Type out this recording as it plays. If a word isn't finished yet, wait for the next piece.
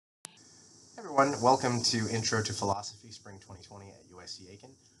everyone. Welcome to Intro to Philosophy, Spring 2020 at USCA.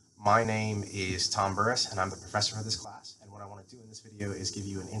 My name is Tom Burris, and I'm the professor for this class. And what I want to do in this video is give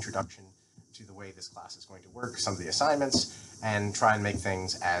you an introduction to the way this class is going to work, some of the assignments, and try and make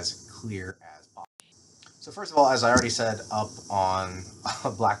things as clear as possible. So first of all, as I already said up on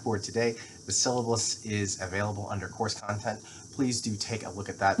Blackboard today, the syllabus is available under course content. Please do take a look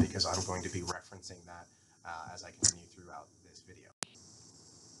at that because I'm going to be referencing that as I continue throughout this video.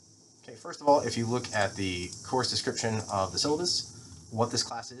 Okay, first of all, if you look at the course description of the syllabus, what this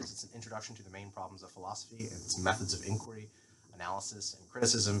class is, it's an introduction to the main problems of philosophy and its methods of inquiry, analysis, and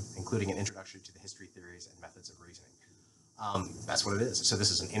criticism, including an introduction to the history, theories, and methods of reasoning. That's what it is. So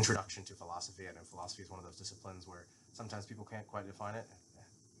this is an introduction to philosophy. I know philosophy is one of those disciplines where sometimes people can't quite define it.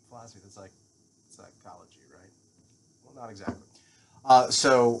 Philosophy, that's like psychology, right? Well, not exactly.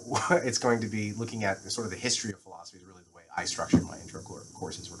 So it's going to be looking at sort of the history of philosophy is really the way I structure my intro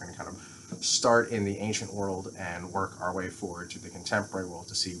courses. We're going to kind of start in the ancient world and work our way forward to the contemporary world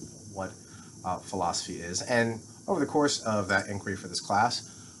to see what philosophy is. And over the course of that inquiry for this class,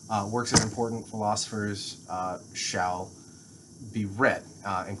 works of important philosophers shall be read,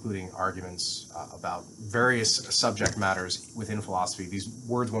 including arguments about various subject matters within philosophy. These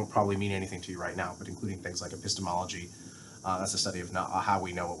words won't probably mean anything to you right now, but including things like epistemology, that's the study of how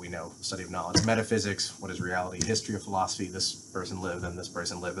we know what we know, study of knowledge. Metaphysics, what is reality? History of philosophy, this person lived, and this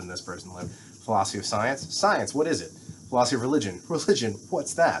person lived, and this person lived. Philosophy of science, science, what is it? Philosophy of religion, religion,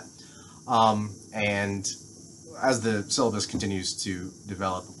 what's that? And as the syllabus continues to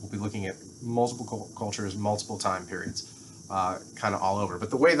develop, we'll be looking at multiple cultures, multiple time periods, kind of all over. But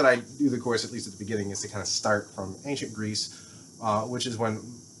the way that I do the course, at least at the beginning, is to kind of start from ancient Greece, which is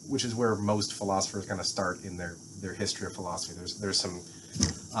where most philosophers kind of start in their history of philosophy. There's some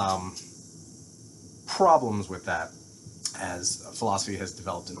problems with that as philosophy has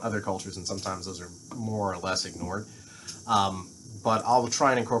developed in other cultures, and sometimes those are more or less ignored. But I'll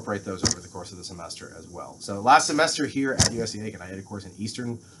try and incorporate those over the course of the semester as well. So last semester here at USCA, I had a course in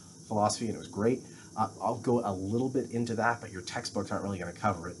Eastern philosophy, and it was great. I'll go a little bit into that, but your textbooks aren't really going to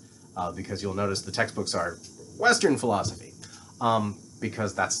cover it because you'll notice the textbooks are Western philosophy.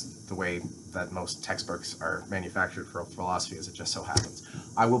 Because that's the way that most textbooks are manufactured for philosophy, as it just so happens.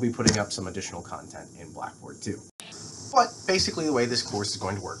 I will be putting up some additional content in Blackboard too. But basically the way this course is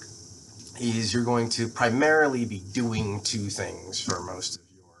going to work is you're going to primarily be doing two things for most of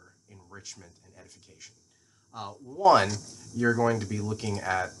your enrichment and edification. One, you're going to be looking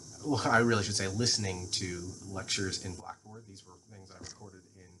at, I really should say listening to lectures in Blackboard. These were things I recorded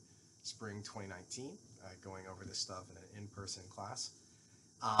in spring 2019, going over this stuff in an in-person class.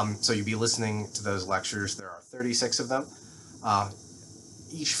 So you'll be listening to those lectures. There are 36 of them,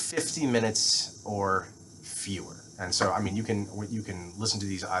 each 50 minutes or fewer. And so, I mean, you can listen to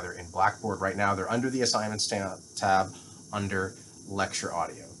these either in Blackboard right now. They're under the assignments tab under lecture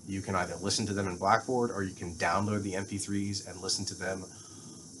audio. You can either listen to them in Blackboard or you can download the MP3s and listen to them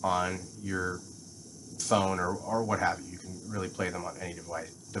on your phone or what have you. You can really play them on any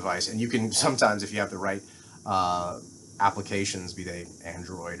device. And you can sometimes, if you have the right applications, be they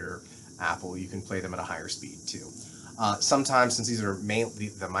Android or Apple, you can play them at a higher speed too. Sometimes, since these are mainly,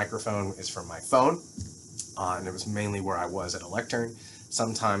 the microphone is from my phone, and it was mainly where I was at a lectern,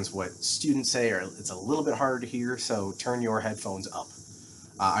 sometimes what students say it's a little bit harder to hear, so turn your headphones up.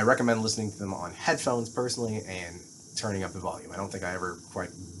 I recommend listening to them on headphones personally and turning up the volume. I don't think I ever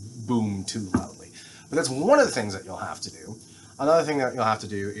quite boom too loudly. But that's one of the things that you'll have to do. Another thing that you'll have to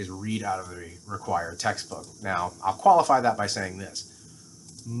do is read out of the required textbook. Now, I'll qualify that by saying this.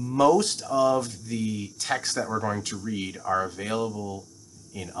 Most of the texts that we're going to read are available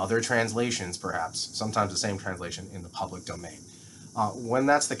in other translations, perhaps, sometimes the same translation, in the public domain. When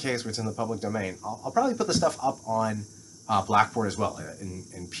that's the case, what's in the public domain, I'll probably put the stuff up on Blackboard as well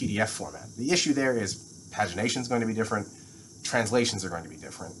in PDF format. The issue there is pagination is going to be different, translations are going to be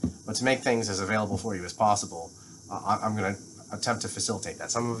different, but to make things as available for you as possible, I'm going to attempt to facilitate that.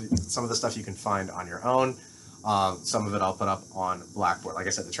 Some of the stuff you can find on your own. Some of it I'll put up on Blackboard. Like I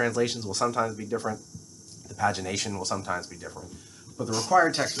said, the translations will sometimes be different. The pagination will sometimes be different. But the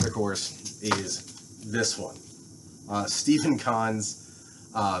required text for the course is this one. Stephen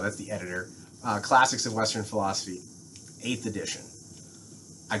Kahn's, that's the editor, Classics of Western Philosophy, 8th edition.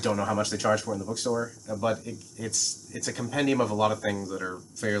 I don't know how much they charge for it in the bookstore, but it's a compendium of a lot of things that are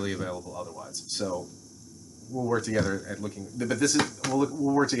fairly available otherwise. So we'll work together at looking, but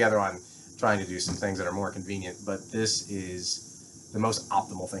we'll work together on trying to do some things that are more convenient, but this is the most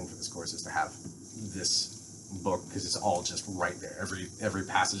optimal thing for this course, is to have this book, because it's all just right there. Every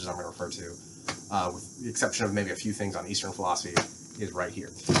passage I'm going to refer to, with the exception of maybe a few things on Eastern philosophy, is right here.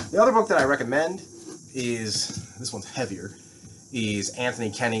 The other book that I recommend is, this one's heavier, is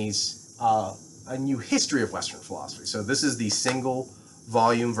Anthony Kenny's A New History of Western Philosophy. So this is the single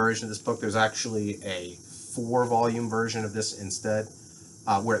volume version of this book. There's actually a 4-volume version of this instead,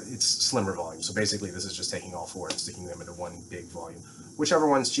 where it's slimmer volume. So basically this is just taking all 4 and sticking them into one big volume. Whichever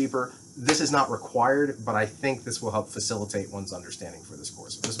one's cheaper. This is not required, but I think this will help facilitate one's understanding for this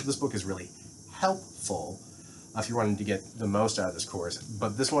course. This book is really helpful if you're wanting to get the most out of this course,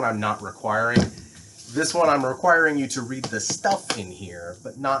 but this one I'm not requiring. This one I'm requiring you to read the stuff in here,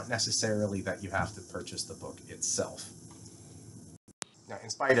 but not necessarily that you have to purchase the book itself. Now, in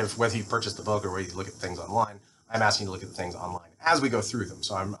spite of whether you purchase the book or whether you look at things online, I'm asking you to look at the things online as we go through them.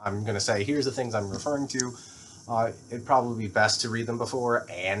 So I'm going to say, here's the things I'm referring to. It'd probably be best to read them before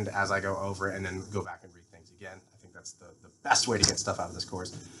and as I go over it, and then go back and read things again. I think that's the best way to get stuff out of this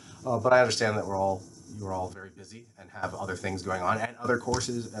course. But I understand that you're all very busy and have other things going on and other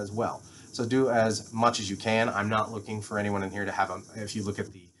courses as well. So do as much as you can. I'm not looking for anyone in here to have if you look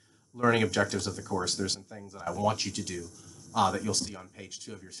at the learning objectives of the course, there's some things that I want you to do that you'll see on page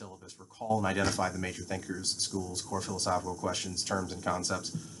 2 of your syllabus. Recall and identify the major thinkers, schools, core philosophical questions, terms, and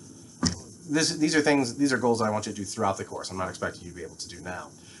concepts. These are goals that I want you to do throughout the course. I'm not expecting you to be able to do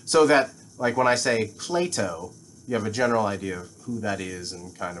now. So that, like when I say Plato, you have a general idea of who that is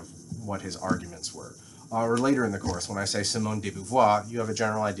and kind of what his arguments were. Or later in the course, when I say Simone de Beauvoir, you have a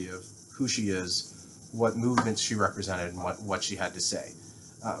general idea of who she is, what movements she represented, and what she had to say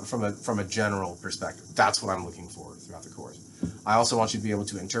from a general perspective. That's what I'm looking for throughout the course. I also want you to be able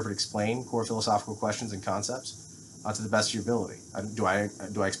to interpret, explain core philosophical questions and concepts to the best of your ability. Do I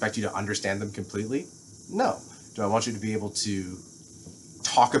expect you to understand them completely? No. Do I want you to be able to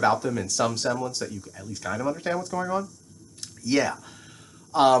talk about them in some semblance that you at least kind of understand what's going on? Yeah.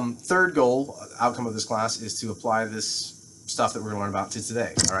 Third goal, outcome of this class, is to apply this stuff that we're going to learn about to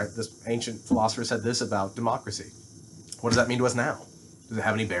today. All right. This ancient philosopher said this about democracy. What does that mean to us now? Does it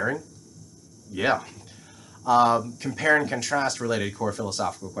have any bearing? Yeah. Compare and contrast related core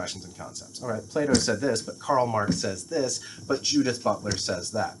philosophical questions and concepts. All right, Plato said this, but Karl Marx says this, but Judith Butler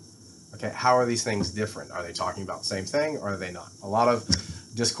says that. Okay, how are these things different? Are they talking about the same thing, or are they not? A lot of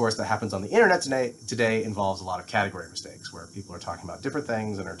discourse that happens on the internet today involves a lot of category mistakes, where people are talking about different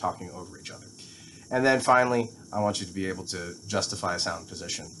things and are talking over each other. And then finally, I want you to be able to justify a sound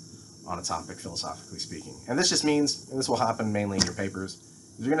position on a topic, philosophically speaking. And this just means, and this will happen mainly in your papers,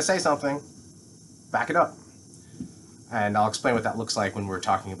 if you're going to say something, back it up. And I'll explain what that looks like when we're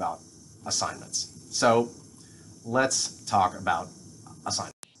talking about assignments. So let's talk about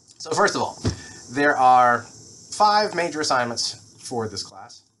assignments. So first of all, there are 5 major assignments for this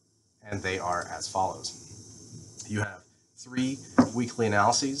class, and they are as follows. You have 3 weekly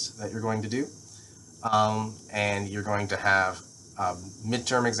analyses that you're going to do, and you're going to have a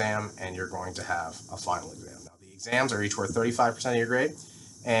midterm exam, and you're going to have a final exam. Now, the exams are each worth 35% of your grade,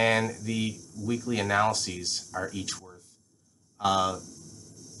 and the weekly analyses are each worth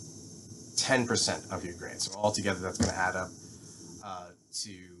 10% of your grade. So altogether, that's going to add up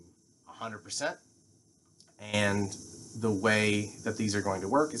to 100%. And the way that these are going to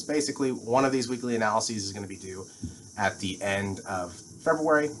work is basically one of these weekly analyses is going to be due at the end of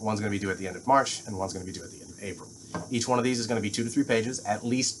February, one's going to be due at the end of March, and one's going to be due at the end of April. Each one of these is going to be 2 to 3 pages, at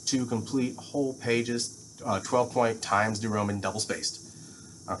least 2 complete whole pages, 12-point Times New Roman double-spaced.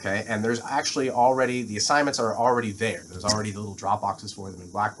 Okay, and there's actually already, the assignments are already there. There's already the little drop boxes for them in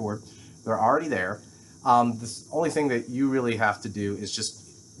Blackboard. They're already there. The only thing that you really have to do is just,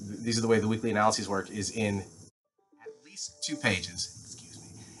 these are the way the weekly analyses work, is in at least 2 pages,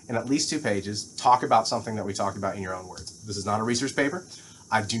 in at least 2 pages, talk about something that we talked about in your own words. This is not a research paper.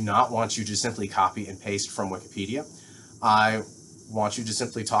 I do not want you to simply copy and paste from Wikipedia. I want you to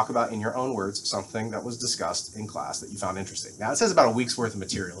simply talk about in your own words something that was discussed in class that you found interesting. Now, it says about a week's worth of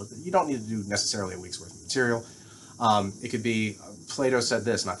material. You don't need to do necessarily a week's worth of material. It could be, Plato said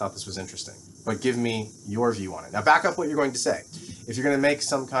this, and I thought this was interesting, but give me your view on it. Now, back up what you're going to say. If you're going to make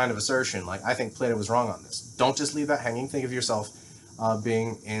some kind of assertion, like, I think Plato was wrong on this, don't just leave that hanging. Think of yourself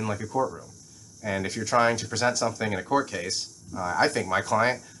being in, like, a courtroom. And if you're trying to present something in a court case, I think my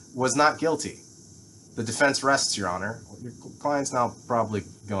client was not guilty. The defense rests, Your Honor. Your client's now probably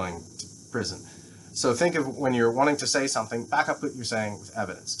going to prison. So think of when you're wanting to say something, back up what you're saying with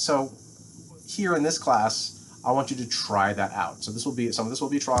evidence. So here in this class, I want you to try that out. So some of this will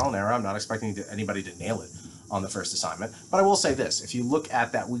be trial and error. I'm not expecting anybody to nail it on the first assignment. But I will say this, if you look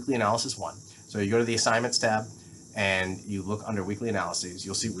at that weekly analysis 1, so you go to the assignments tab and you look under weekly analyses,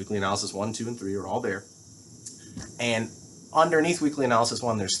 you'll see weekly analysis 1, 2, and 3 are all there. And underneath weekly analysis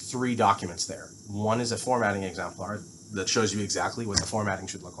 1, there's 3 documents there. One is a formatting exemplar. that shows you exactly what the formatting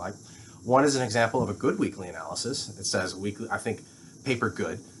should look like. One is an example of a good weekly analysis. It says weekly, I think paper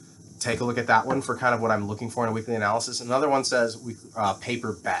good. Take a look at that one for kind of what I'm looking for in a weekly analysis. Another one says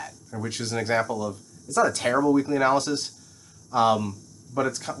paper bad, which is an example of, it's not a terrible weekly analysis, but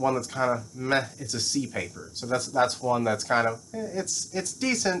it's one that's kind of meh. It's a C paper. So that's one that's kind of, it's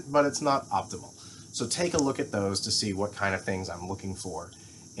decent, but it's not optimal. So take a look at those to see what kind of things I'm looking for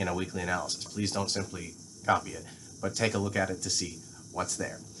in a weekly analysis. Please don't simply copy it, but take a look at it to see what's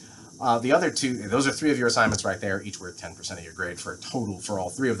there. The other two, those are 3 of your assignments right there, each worth 10% of your grade, for a total, for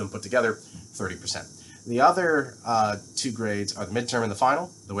all 3 of them put together, 30%. The other 2 grades are the midterm and the final.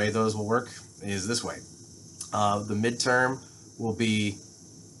 The way those will work is this way. The midterm will be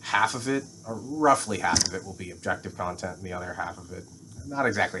half of it, or roughly half of it, will be objective content, and the other half of it, not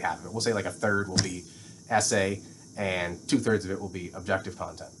exactly half of it, we'll say like a third will be essay, and 2/3 of it will be objective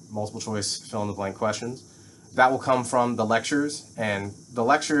content. Multiple choice fill in the blank questions. That will come from the lectures, and the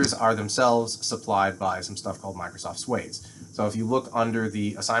lectures are themselves supplied by some stuff called Microsoft Sways. So if you look under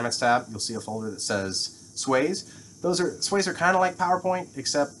the assignments tab, you'll see a folder that says Sways. Sways are kind of like PowerPoint,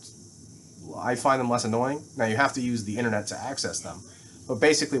 except I find them less annoying. Now you have to use the internet to access them, but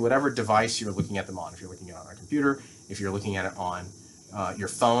basically whatever device you're looking at them on, if you're looking at it on a computer, if you're looking at it on your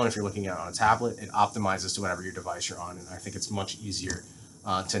phone, if you're looking at it on a tablet, it optimizes to whatever your device you're on, and I think it's much easier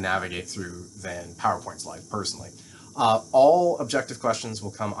to navigate through than PowerPoint's like, personally. All objective questions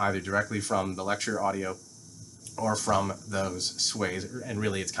will come either directly from the lecture audio or from those Sways, and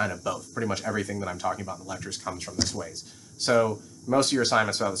really it's kind of both. Pretty much everything that I'm talking about in the lectures comes from the Sways. So most of your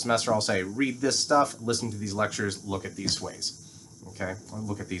assignments throughout the semester, I'll say, read this stuff, listen to these lectures, look at these Sways, okay?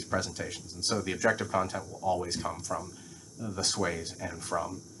 Look at these presentations. And so the objective content will always come from the Sways and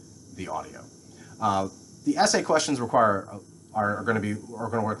from the audio. The essay questions are going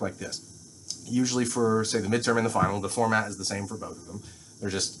to work like this. Usually for, say, the midterm and the final, the format is the same for both of them.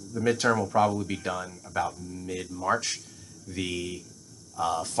 The midterm will probably be done about mid-March. The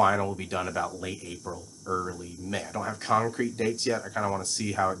final will be done about late April, early May. I don't have concrete dates yet. I kind of want to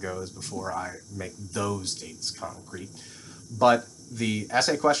see how it goes before I make those dates concrete. But the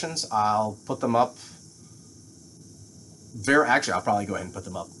essay questions, I'll put them up. Actually, I'll probably go ahead and put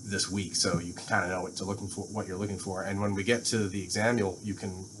them up this week, so you can kind of know what you're looking for. And when we get to the exam, you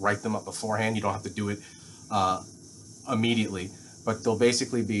can write them up beforehand. You don't have to do it immediately, but there'll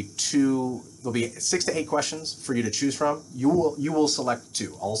basically be 6 to 8 questions for you to choose from. You will select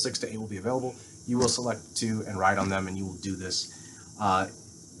 2. All 6 to 8 will be available. You will select 2 and write on them, and you will do this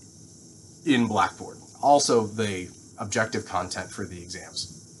in Blackboard. Also, the objective content for the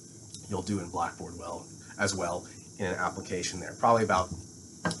exams you'll do in Blackboard as well. In an application there, probably about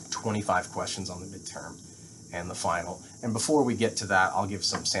 25 questions on the midterm and the final. And before we get to that, I'll give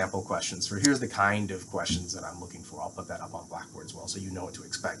some sample questions for here's the kind of questions that I'm looking for. I'll put that up on Blackboard as well, so you know what to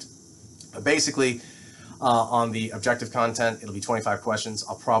expect. But basically, on the objective content, it'll be 25 questions.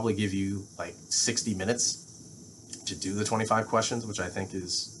 I'll probably give you like 60 minutes to do the 25 questions, which I think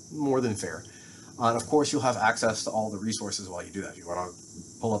is more than fair. And of course, you'll have access to all the resources while you do that. If you want to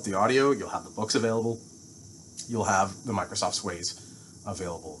pull up the audio, you'll have the books available. You'll have the Microsoft Sways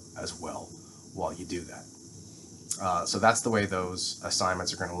available as well while you do that. So that's the way those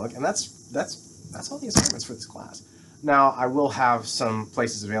assignments are going to look, and that's all the assignments for this class. Now, I will have some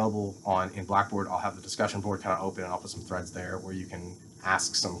places available in Blackboard. I'll have the discussion board kind of open, and I'll put some threads there where you can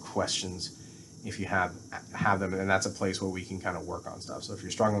ask some questions if you have them, and that's a place where we can kind of work on stuff. So if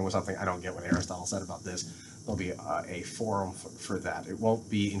you're struggling with something, I don't get what Aristotle said about this, there'll be a forum for that. It won't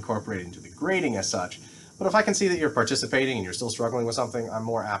be incorporated into the grading as such, but if I can see that you're participating and you're still struggling with something, I'm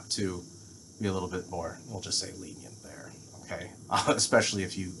more apt to be a little bit more, we'll just say, lenient there, okay? Especially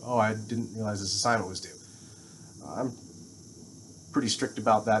if I didn't realize this assignment was due. I'm pretty strict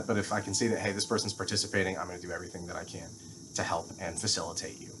about that, but if I can see that, hey, this person's participating, I'm going to do everything that I can to help and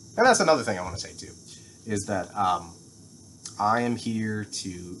facilitate you. And that's another thing I want to say, too, is that I am here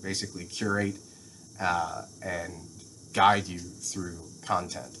to basically curate and guide you through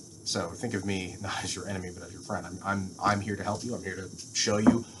content. So think of me not as your enemy, but as your friend. I'm here to help you. I'm here to show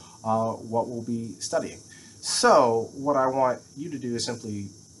you what we'll be studying. So what I want you to do is simply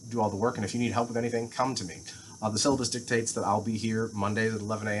do all the work, and if you need help with anything, come to me. The syllabus dictates that I'll be here Mondays at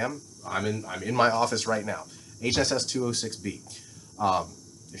 11 a.m. I'm in my office right now, HSS 206B.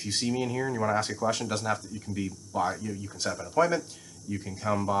 If you see me in here and you want to ask a question, doesn't have to. You can set up an appointment. You can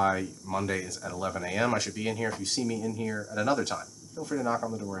come by Mondays at 11 a.m. I should be in here. If you see me in here at another time, feel free to knock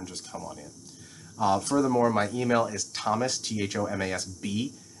on the door and just come on in. Furthermore, my email is Thomas,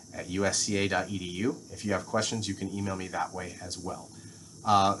 THOMASB, @usca.edu. If you have questions, you can email me that way as well.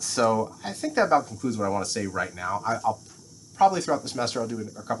 So I think that about concludes what I want to say right now. I'll probably throughout the semester I'll do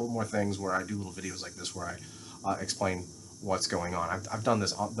a couple more things where I do little videos like this where I explain what's going on. I've done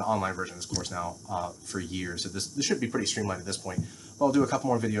this the online version of this course now for years, so this should be pretty streamlined at this point. But I'll do a couple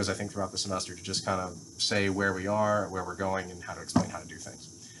more videos I think throughout the semester to just kind of say where we are, where we're going, and how to explain how to do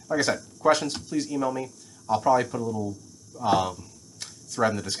things. Like I said, questions, please email me. I'll probably put a little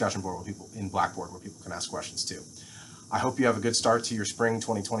thread in the discussion board where people in Blackboard where people can ask questions too. I hope you have a good start to your spring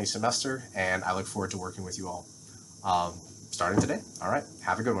 2020 semester, and I look forward to working with you all starting today. All right,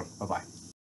 have a good one. Bye-bye.